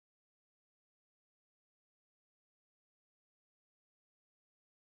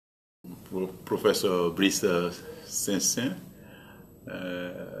Professor Brice Sinsin.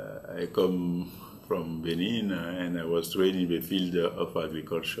 I come from Benin and I was trained in the field of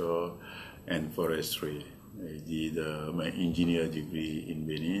agriculture and forestry. I did my engineer degree in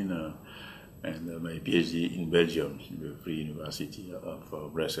Benin and my PhD in Belgium, in the Free University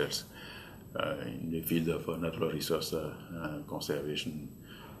of Brussels, in the field of natural resource conservation.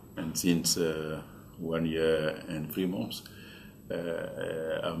 And since 1 year and 3 months,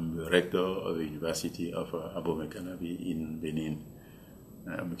 I'm the rector of the Université Abomey Calavi in Benin.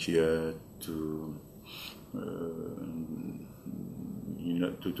 I'm here to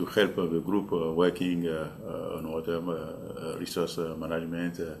help the group working on water resource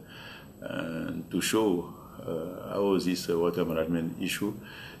management and to show how this water management issue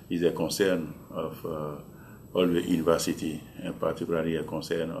is a concern of all the university, and particularly a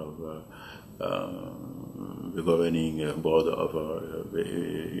concern of the governing board of the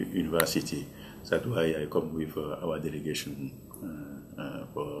university. That's why I come with our delegation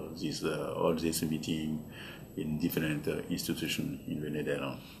for this all this meeting in different institutions in the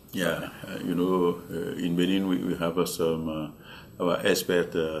Netherlands. Yeah, in Benin we have some our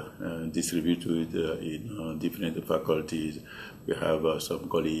experts distributed in different faculties. We have some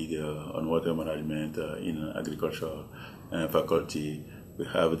colleagues on water management in agriculture faculty. We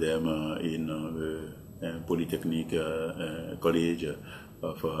have them in the Polytechnic College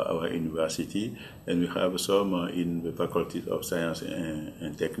of our university, and we have some in the Faculty of Science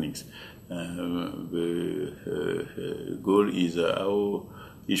and Techniques. The goal is how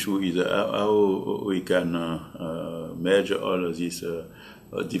we can merge all of these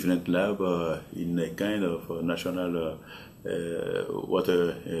different labs in a kind of national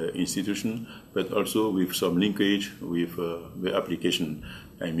water institution, but also with some linkage with the application.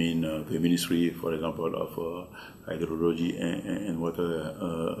 I mean, the Ministry, for example, of Hydrology and Water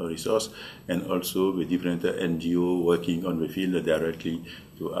Resource, and also the different NGO working on the field directly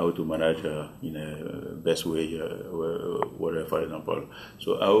to how to manage in a best way water, for example.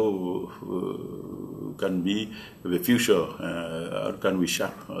 So how can be the future? How can we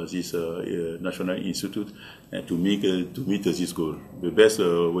shape this national institute to meet this goal? The best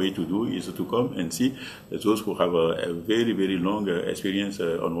way to do is to come and see those who have a very, very long experience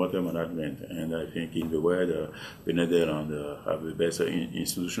on water management. And I think in the world, the Netherlands have the best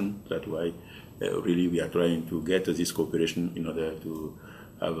institution. That's why really we are trying to get this cooperation in order to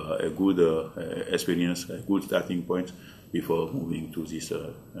have a good experience, a good starting point before moving to this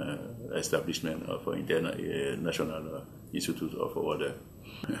establishment of National Institute of Water.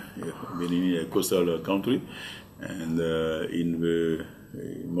 Benin is a coastal country, and in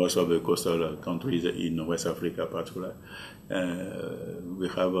most of the coastal countries in West Africa particularly, we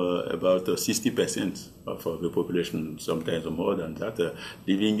have about 60% of the population, sometimes more than that,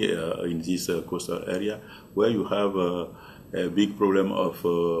 living in this coastal area, where you have a big problem of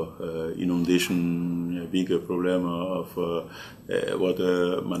inundation, a big problem of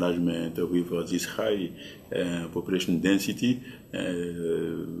water management with this high population density,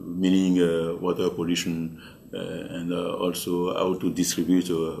 meaning water pollution, and also how to distribute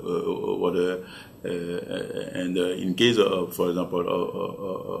water. And in case of, for example,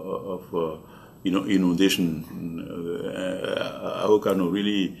 of inundation, how can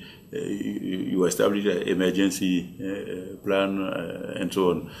really you establish an emergency plan and so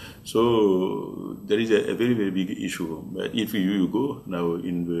on. So there is a very, very big issue. But if you go now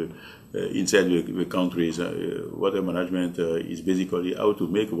in inside the countries, water management is basically how to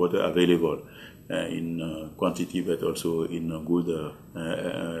make water available in quantity, but also in good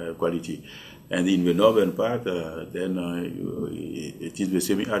quality. And in the northern part, then it is the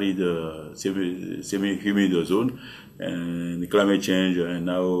semi-arid, semi-humid zone, and climate change, and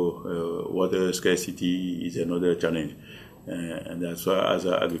now water scarcity is another challenge. And as far as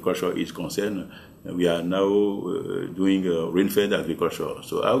agriculture is concerned, we are now doing rain-fed agriculture.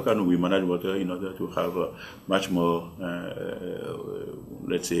 So how can we manage water in order to have much more,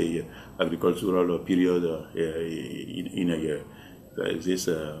 let's say, agricultural period in a year?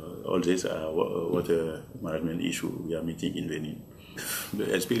 All these are water management issues we are meeting in Benin.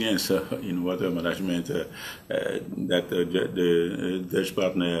 The experience in water management that the Dutch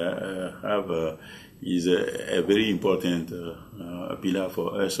partner have is a very important pillar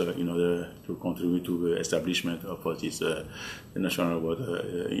for us in order to contribute to the establishment of this national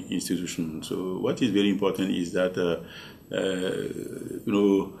water institution. So what is very important is that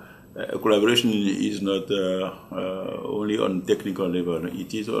collaboration is not only on technical level,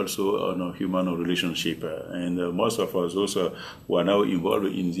 it is also on a human relationship. And most of us also who are now involved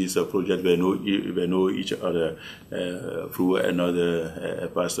in this project, they know each other through another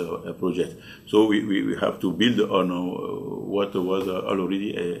past project. So we have to build on what was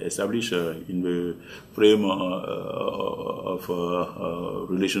already established in the frame of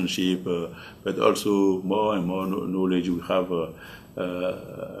relationship, but also more and more knowledge we have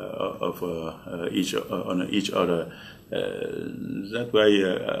of each other. That's why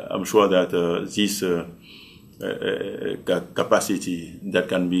I'm sure that this capacity that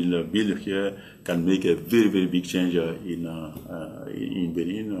can be built here can make a very, very big change in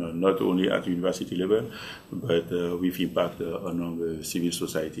Benin, not only at university level, but with impact on the civil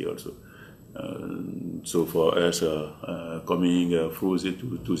society also. So for us, coming through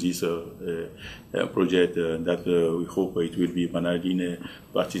to this project, that we hope it will be managed in a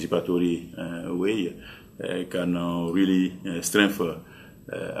participatory way, can really strengthen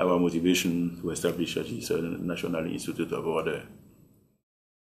our motivation to establish this National Institute of Order.